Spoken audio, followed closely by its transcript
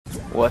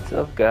What's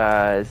up,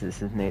 guys?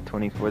 This is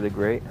Nate24 the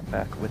Great. I'm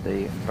back with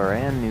a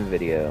brand new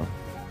video.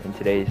 In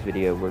today's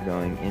video, we're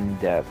going in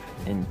depth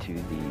into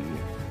the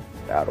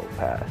Battle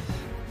Pass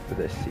for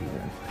this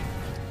season.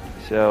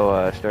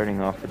 So, starting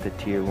off with the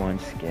Tier 1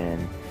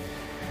 skin.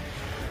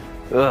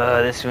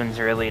 This one's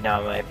really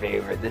not my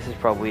favorite. This is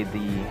probably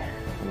the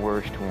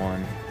worst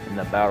one in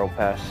the Battle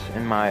Pass,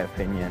 in my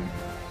opinion.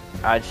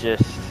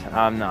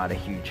 I'm not a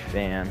huge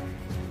fan.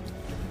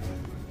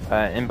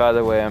 And by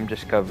the way, I'm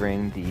just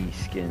covering the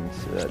skins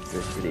so that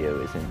this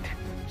video isn't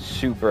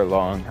super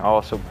long. I'll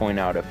also point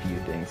out a few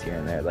things here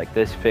and there, like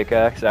this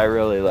pickaxe. I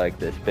really like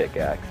this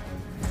pickaxe.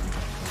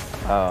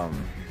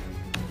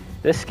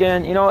 This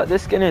skin, you know what?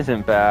 This skin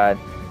isn't bad.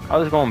 I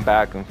was going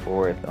back and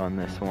forth on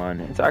this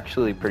one. It's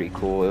actually pretty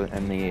cool,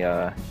 and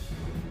the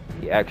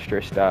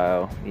extra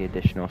style, the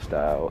additional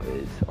style,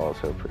 is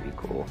also pretty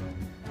cool.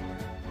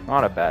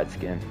 Not a bad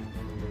skin.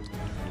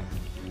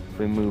 If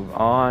we move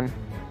on.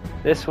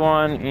 This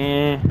one,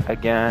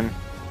 again,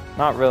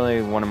 not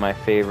really one of my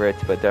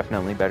favorites, but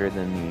definitely better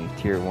than the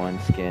Tier 1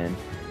 skin.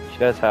 She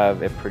does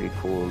have a pretty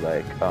cool,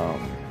 like,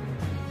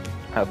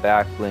 a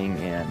back bling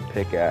and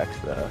pickaxe,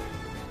 though,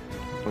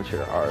 which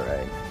are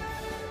alright.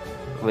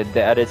 With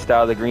the edit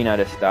style, the green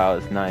edit style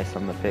is nice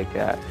on the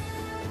pickaxe.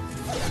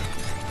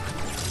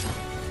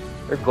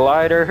 Her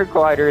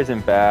glider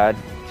isn't bad.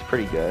 It's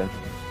pretty good.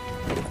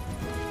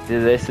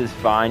 Dude, this is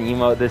fine.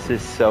 Emote, this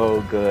is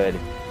so good.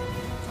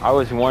 I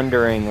was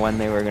wondering when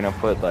they were gonna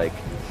put like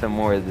some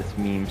more of this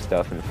meme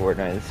stuff in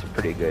Fortnite. This is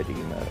pretty good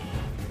emote.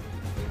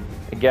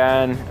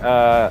 Again,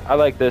 I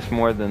like this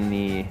more than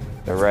the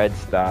red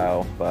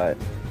style, but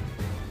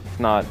it's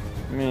not.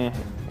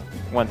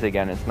 Once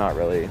again, it's not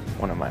really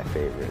one of my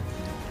favorites.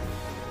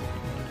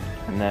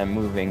 And then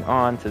moving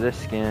on to this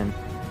skin,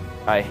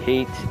 I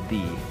hate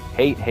the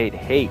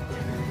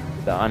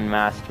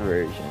unmasked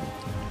version,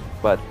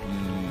 but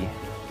the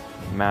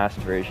masked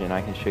version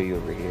I can show you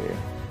over here.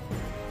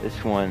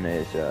 This one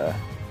is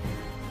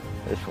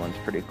this one's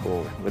pretty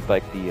cool with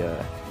like the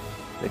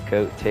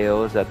coat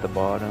tails at the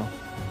bottom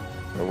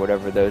or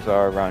whatever those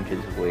are around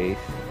his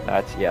waist.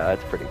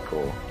 That's pretty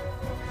cool.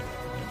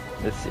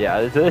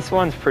 This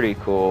one's pretty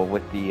cool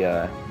with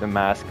the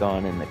mask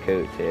on and the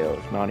coat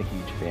tails. Not a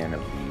huge fan of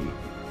the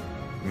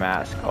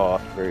mask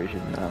off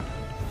version though.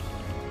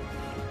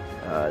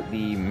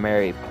 The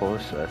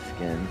Mariposa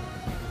skin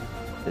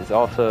is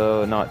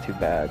also not too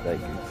bad.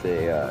 Like it's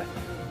a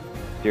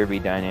Derby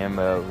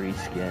Dynamo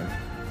reskin.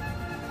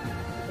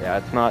 Yeah,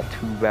 it's not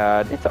too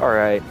bad. It's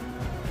alright.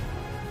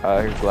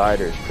 Her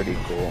glider is pretty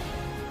cool.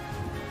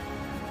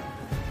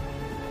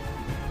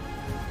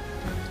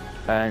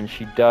 And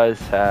she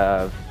does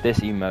have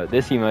this emote.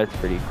 This emote's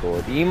pretty cool.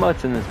 The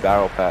emotes in this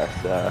battle pass,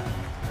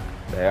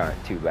 they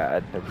aren't too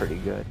bad. They're pretty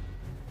good.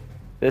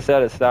 This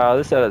edit style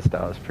is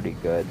pretty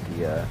good.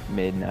 The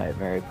Midnight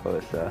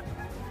Mariposa.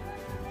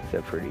 It's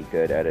a pretty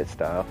good edit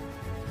style.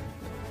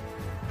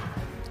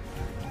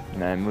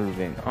 And then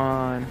moving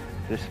on,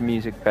 this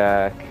music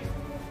pack,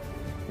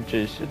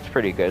 it's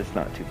pretty good. It's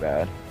not too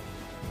bad.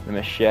 The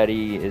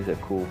machete is a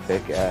cool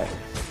pickaxe.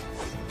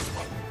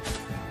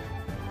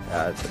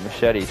 The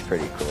machete's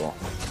pretty cool.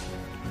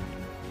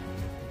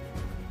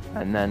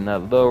 And then the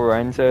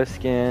Lorenzo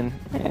skin,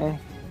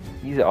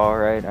 he's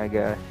alright, I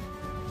guess.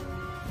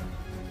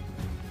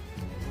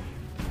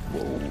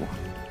 Whoa,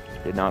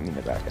 did not mean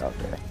to back out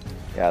there.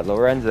 Yeah,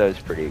 Lorenzo's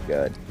pretty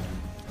good.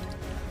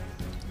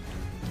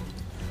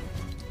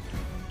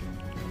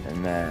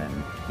 And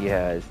then he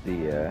has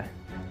the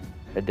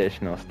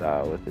additional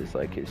style with his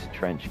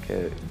trench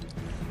coat,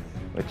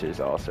 which is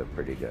also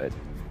pretty good.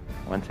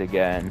 Once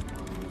again,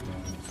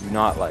 do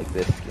not like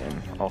this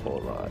skin a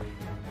whole lot.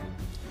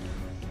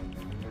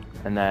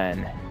 And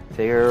then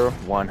Tier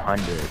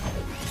 100,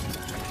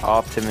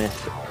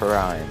 Optimus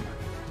Prime.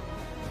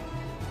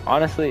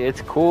 Honestly,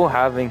 it's cool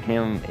having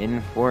him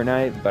in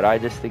Fortnite, but I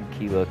just think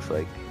he looks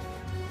like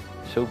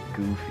so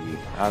goofy.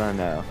 I don't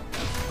know.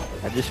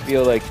 I just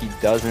feel like he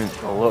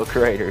doesn't look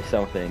right or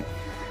something.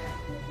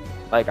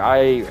 Like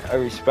I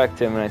respect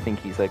him and I think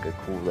he's like a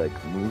cool like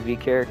movie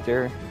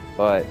character,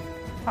 but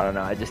I don't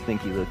know, I just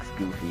think he looks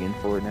goofy in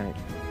Fortnite.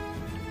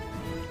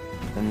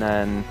 And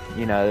then,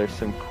 you know, there's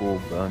some cool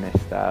bonus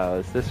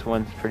styles. This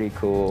one's pretty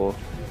cool.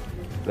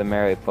 The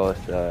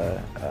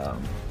Mariposa.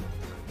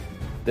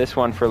 This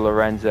one for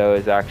Lorenzo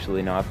is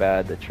actually not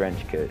bad. The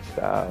trench coat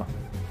style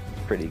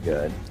is pretty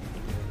good.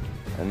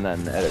 And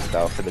then the edit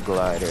style for the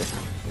glider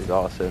is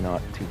also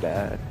not too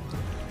bad.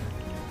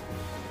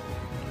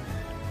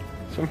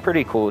 Some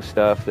pretty cool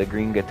stuff. The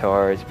green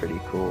guitar is pretty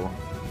cool.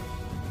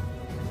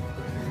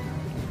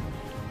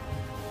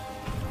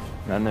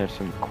 And then there's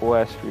some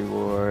quest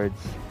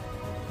rewards.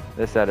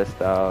 This edit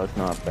style is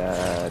not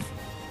bad.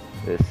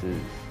 This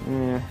is,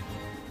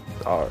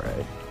 it's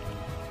alright.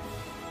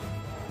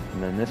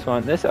 And then this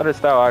one, this edit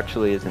style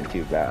actually isn't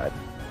too bad.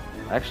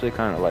 I actually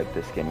kind of like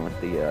this skin with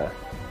the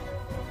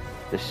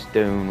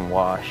stone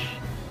wash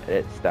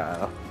edit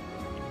style.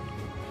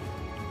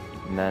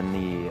 And then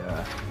the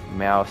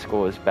mouse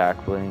skull is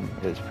back bling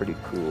is pretty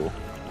cool.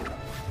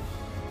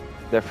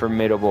 the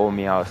formidable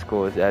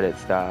Meowscles edit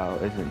style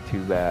isn't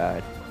too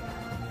bad.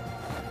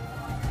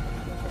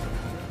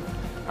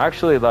 I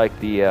actually like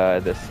the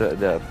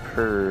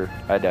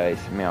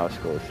Paradise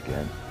Meowscles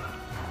skin.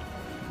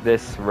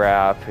 This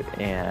wrap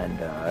and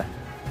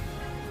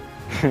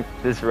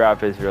this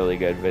wrap is really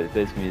good, but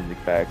this music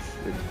pack's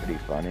is pretty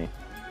funny.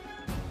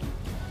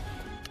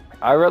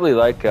 I really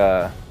like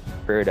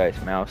Paradise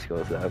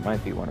Meowscles though. It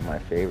might be one of my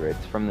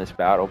favorites from this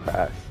battle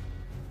pass.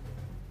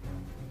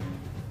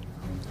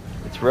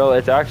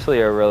 It's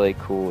actually a really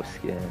cool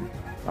skin,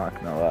 not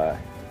gonna lie.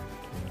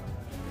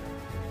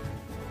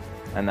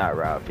 And that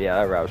wrap, yeah,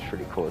 that wrap's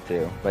pretty cool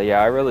too. But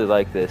yeah, I really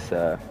like this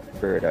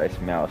Paradise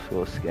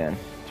Meowscles skin.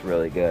 It's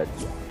really good.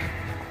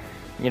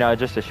 You know,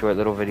 just a short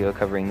little video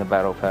covering the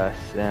battle pass,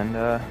 and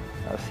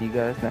I'll see you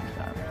guys next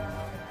time.